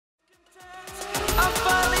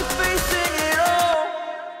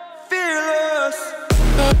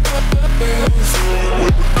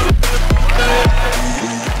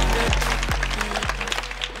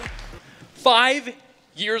5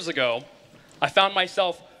 years ago, I found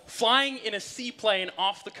myself flying in a seaplane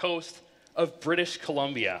off the coast of British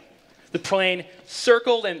Columbia. The plane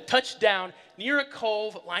circled and touched down near a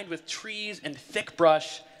cove lined with trees and thick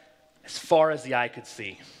brush as far as the eye could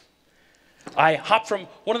see. I hopped from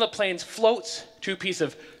one of the plane's floats to a piece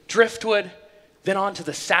of driftwood, then onto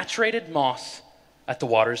the saturated moss at the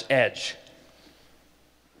water's edge.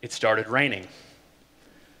 It started raining.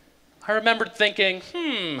 I remembered thinking,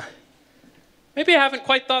 maybe I haven't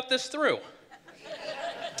quite thought this through.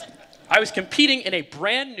 I was competing in a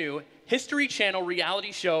brand new History Channel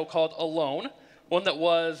reality show called Alone, one that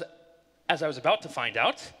was, as I was about to find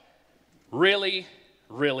out, really,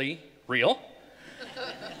 really real.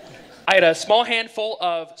 I had a small handful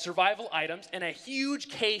of survival items and a huge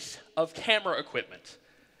case of camera equipment.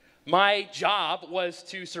 My job was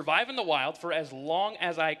to survive in the wild for as long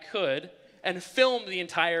as I could and film the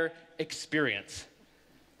entire experience.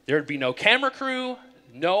 There would be no camera crew,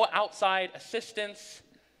 no outside assistance,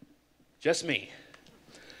 just me.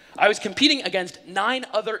 I was competing against 9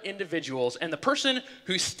 other individuals, and the person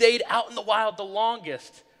who stayed out in the wild the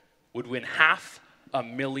longest would win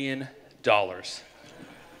 $500,000.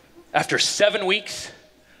 After 7 weeks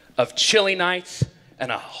of chilly nights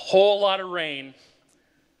and a whole lot of rain,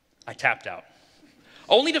 I tapped out,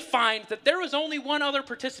 only to find that there was only one other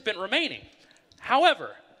participant remaining.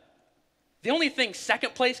 However, the only thing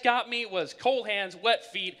second place got me was cold hands,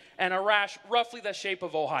 wet feet, and a rash roughly the shape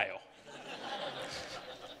of Ohio.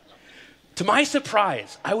 To my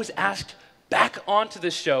surprise, I was asked back onto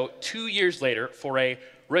this show 2 years later for a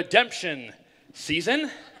redemption season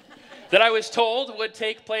that I was told would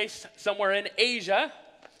take place somewhere in Asia.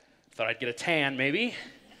 Thought I'd get a tan, maybe.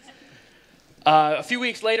 A few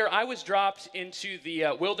weeks later, I was dropped into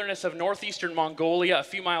the wilderness of northeastern Mongolia, a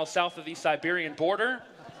few miles south of the Siberian border.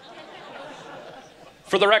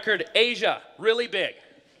 For the record, Asia, really big.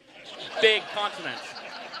 Big continent.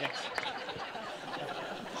 Yes.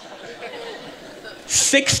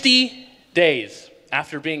 60 days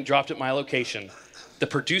after being dropped at my location, the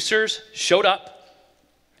producers showed up,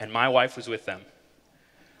 and my wife was with them.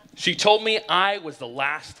 She told me I was the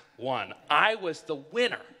last one. I was the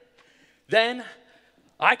winner. Then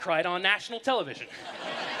I cried on national television.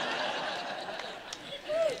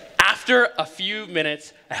 After a few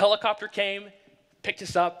minutes, a helicopter came, picked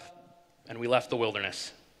us up, and we left the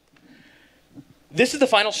wilderness. This is the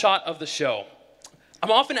final shot of the show.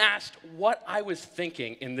 I'm often asked what I was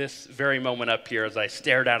thinking in this very moment up here as I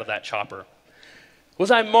stared out of that chopper. Was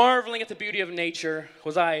I marveling at the beauty of nature?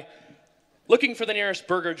 Was I looking for the nearest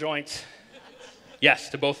burger joint? Yes,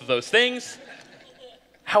 to both of those things.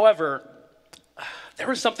 However, there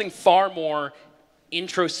was something far more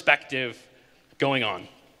introspective going on.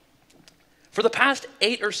 For the past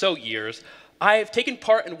 8 or so years, I've taken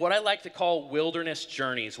part in what I like to call wilderness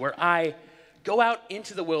journeys, where I go out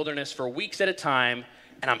into the wilderness for weeks at a time,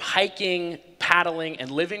 and I'm hiking, paddling,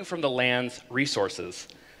 and living from the land's resources.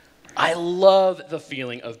 I love the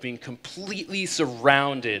feeling of being completely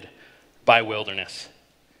surrounded by wilderness.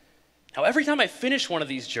 Now, every time I finish one of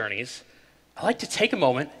these journeys, I like to take a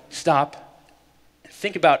moment, stop, and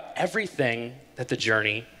think about everything that the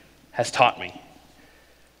journey has taught me.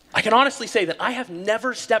 I can honestly say that I have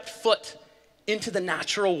never stepped foot into the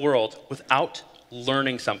natural world without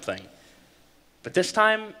learning something. But this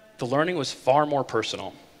time, the learning was far more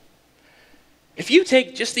personal. If you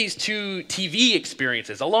take just these 2 TV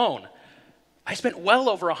experiences alone, I spent well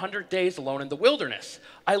over 100 days alone in the wilderness.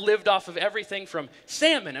 I lived off of everything from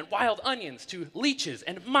salmon and wild onions to leeches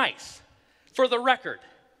and mice. For the record,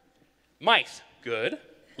 mice, good.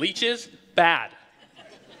 Leeches, bad.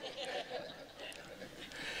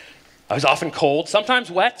 I was often cold, sometimes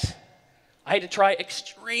wet. I had to try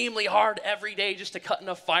extremely hard every day just to cut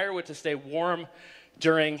enough firewood to stay warm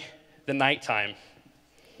during the nighttime.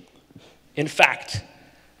 In fact,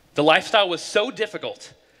 the lifestyle was so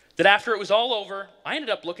difficult that after it was all over, I ended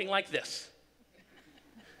up looking like this.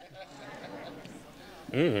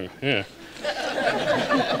 Yeah.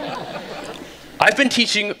 I've been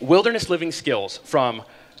teaching wilderness living skills from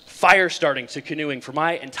fire starting to canoeing for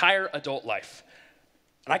my entire adult life.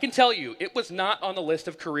 And I can tell you, it was not on the list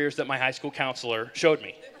of careers that my high school counselor showed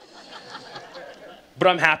me. But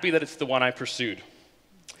I'm happy that it's the one I pursued.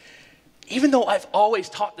 Even though I've always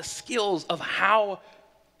taught the skills of how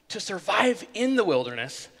to survive in the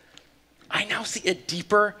wilderness, I now see a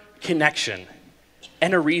deeper connection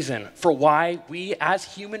and a reason for why we as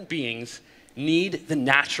human beings need the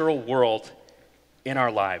natural world in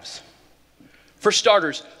our lives. For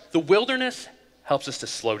starters, the wilderness helps us to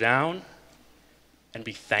slow down and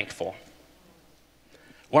be thankful.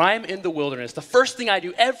 When I am in the wilderness, the first thing I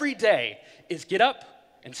do every day is get up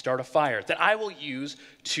and start a fire that I will use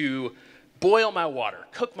to boil my water,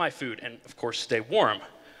 cook my food, and of course stay warm.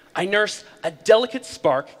 I nurse a delicate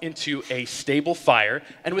spark into a stable fire,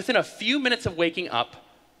 and within a few minutes of waking up,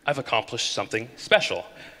 I've accomplished something special.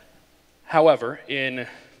 However, in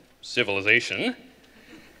civilization,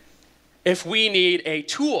 if we need a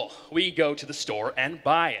tool, we go to the store and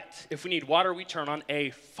buy it. If we need water, we turn on a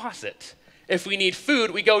faucet. If we need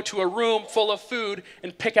food, we go to a room full of food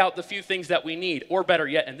and pick out the few things that we need. Or better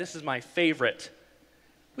yet, and this is my favorite,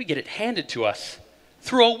 we get it handed to us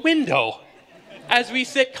through a window as we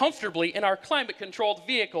sit comfortably in our climate-controlled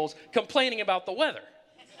vehicles complaining about the weather.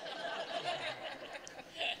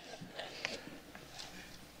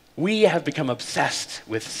 We have become obsessed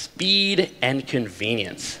with speed and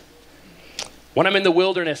convenience. When I'm in the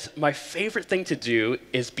wilderness, my favorite thing to do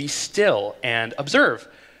is be still and observe.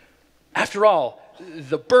 After all,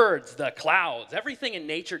 the birds, the clouds, everything in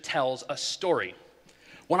nature tells a story.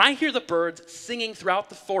 When I hear the birds singing throughout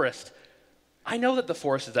the forest, I know that the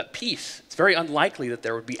forest is at peace. It's very unlikely that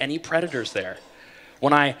there would be any predators there.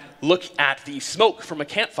 When I look at the smoke from a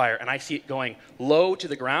campfire and I see it going low to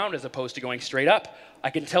the ground as opposed to going straight up, I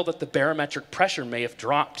can tell that the barometric pressure may have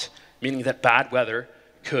dropped, meaning that bad weather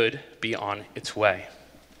could be on its way.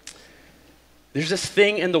 There's this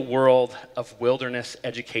thing in the world of wilderness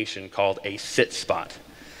education called a sit spot.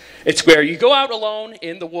 It's where you go out alone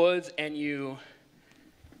in the woods and you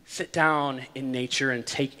sit down in nature and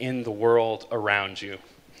take in the world around you.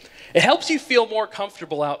 It helps you feel more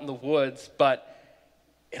comfortable out in the woods, but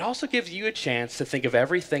it also gives you a chance to think of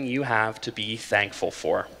everything you have to be thankful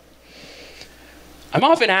for. I'm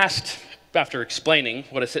often asked, after explaining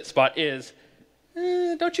what a sit spot is,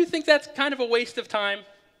 don't you think that's kind of a waste of time?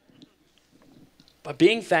 But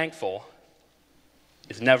being thankful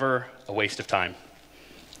is never a waste of time.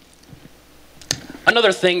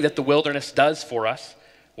 Another thing that the wilderness does for us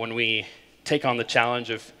when we take on the challenge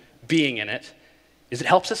of being in it is it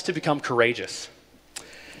helps us to become courageous.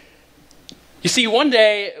 You see, one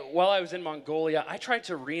day while I was in Mongolia, I tried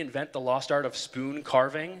to reinvent the lost art of spoon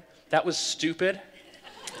carving. That was stupid.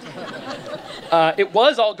 It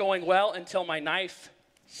was all going well until my knife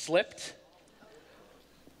slipped.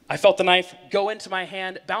 I felt the knife go into my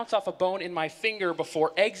hand, bounce off a bone in my finger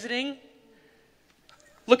before exiting.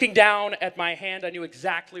 Looking down at my hand, I knew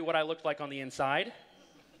exactly what I looked like on the inside.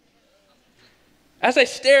 As I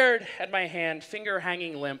stared at my hand, finger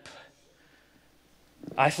hanging limp,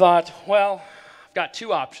 I thought, well, I've got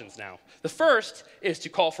two options now. The first is to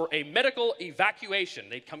call for a medical evacuation.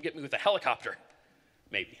 They'd come get me with a helicopter.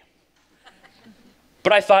 Maybe.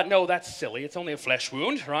 But I thought, no, that's silly. It's only a flesh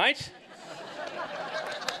wound, right?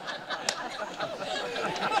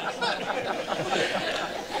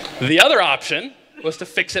 The other option was to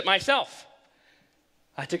fix it myself.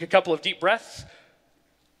 I took a couple of deep breaths,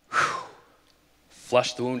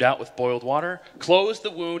 flushed the wound out with boiled water, closed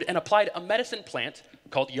the wound, and applied a medicine plant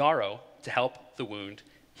called yarrow to help the wound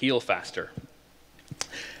heal faster.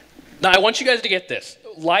 Now, I want you guys to get this.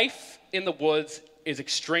 Life in the woods is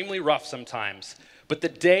extremely rough sometimes, but the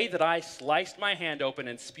day that I sliced my hand open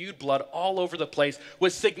and spewed blood all over the place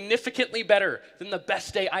was significantly better than the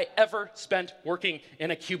best day I ever spent working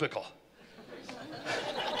in a cubicle.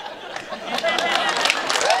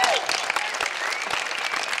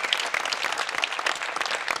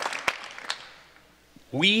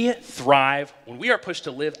 We thrive when we are pushed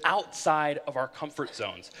to live outside of our comfort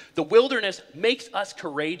zones. The wilderness makes us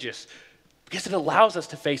courageous because it allows us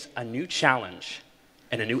to face a new challenge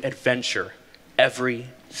and a new adventure every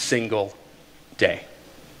single day.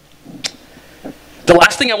 The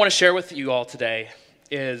last thing I want to share with you all today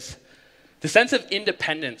is the sense of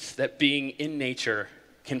independence that being in nature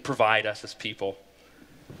can provide us as people.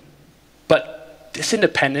 But this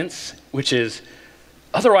independence, which is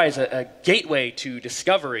otherwise a gateway to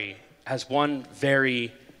discovery, has one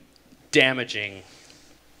very damaging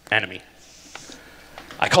enemy.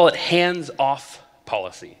 I call it hands-off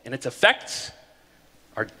policy, and its effects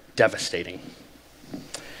are devastating.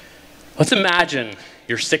 Let's imagine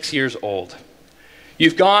you're 6 years old.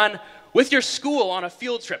 You've gone with your school on a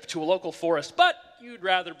field trip to a local forest, but you'd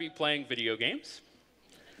rather be playing video games.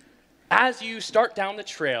 As you start down the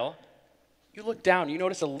trail, you look down, you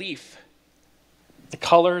notice a leaf. The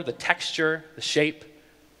color, the texture, the shape,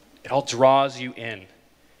 it all draws you in.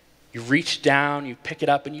 You reach down, you pick it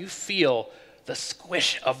up, and you feel the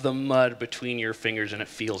squish of the mud between your fingers, and it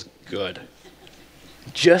feels good.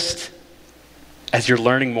 Just as you're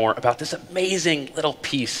learning more about this amazing little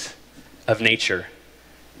piece of nature,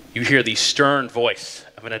 you hear the stern voice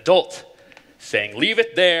of an adult saying, "Leave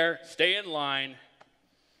it there, stay in line."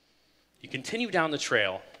 You continue down the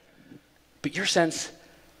trail, but your sense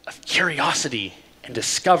of curiosity and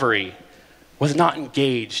discovery was not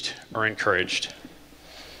engaged or encouraged.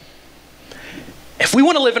 If we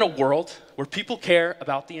want to live in a world where people care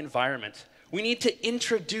about the environment, we need to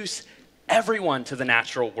introduce everyone to the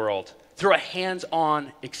natural world through a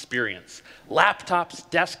hands-on experience. Laptops,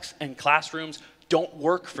 desks, and classrooms don't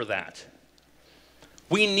work for that.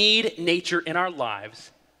 We need nature in our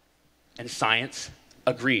lives, and science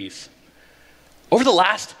agrees. Over the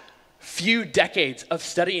last few decades of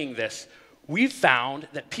studying this, we've found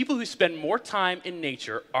that people who spend more time in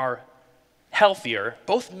nature are healthier,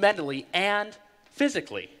 both mentally and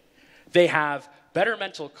physically. They have better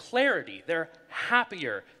mental clarity, they're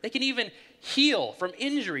happier, they can even heal from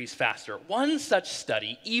injuries faster. One such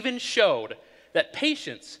study even showed that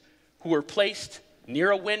patients who were placed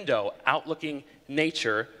near a window outlooking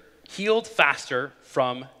nature healed faster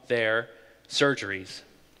from their surgeries.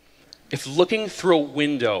 If looking through a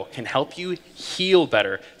window can help you heal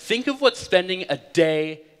better, think of what spending a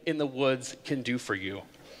day in the woods can do for you.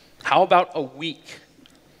 How about a week,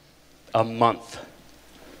 a month,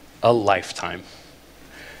 a lifetime?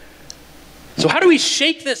 So how do we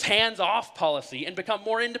shake this hands-off policy and become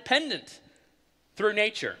more independent through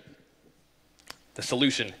nature? The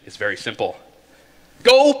solution is very simple.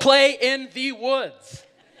 Go play in the woods.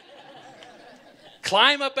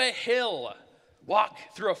 Climb up a hill. Walk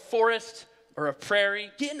through a forest or a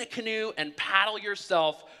prairie. Get in a canoe and paddle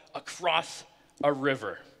yourself across a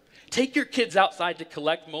river. Take your kids outside to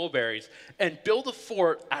collect mulberries and build a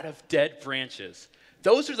fort out of dead branches.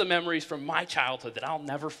 Those are the memories from my childhood that I'll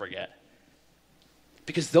never forget.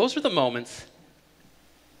 Because those are the moments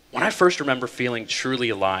when I first remember feeling truly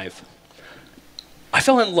alive. I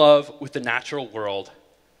fell in love with the natural world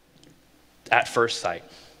at first sight.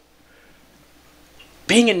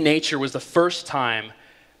 Being in nature was the first time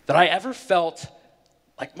that I ever felt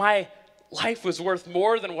like my life was worth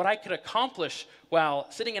more than what I could accomplish while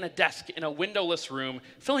sitting in a desk in a windowless room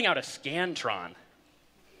filling out a Scantron.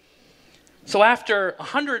 So after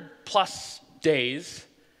 100+ days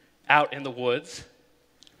out in the woods,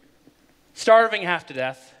 starving half to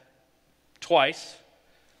death twice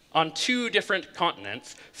on 2 different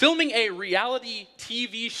continents, filming a reality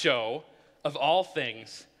TV show of all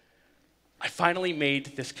things, I finally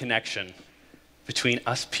made this connection between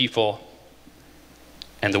us people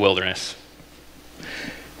and the wilderness.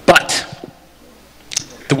 But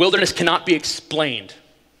the wilderness cannot be explained.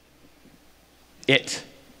 It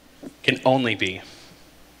can only be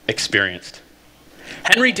experienced.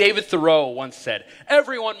 Henry David Thoreau once said,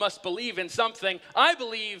 "Everyone must believe in something. I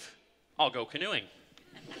believe I'll go canoeing."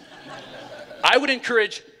 I would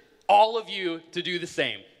encourage all of you to do the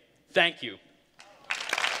same. Thank you.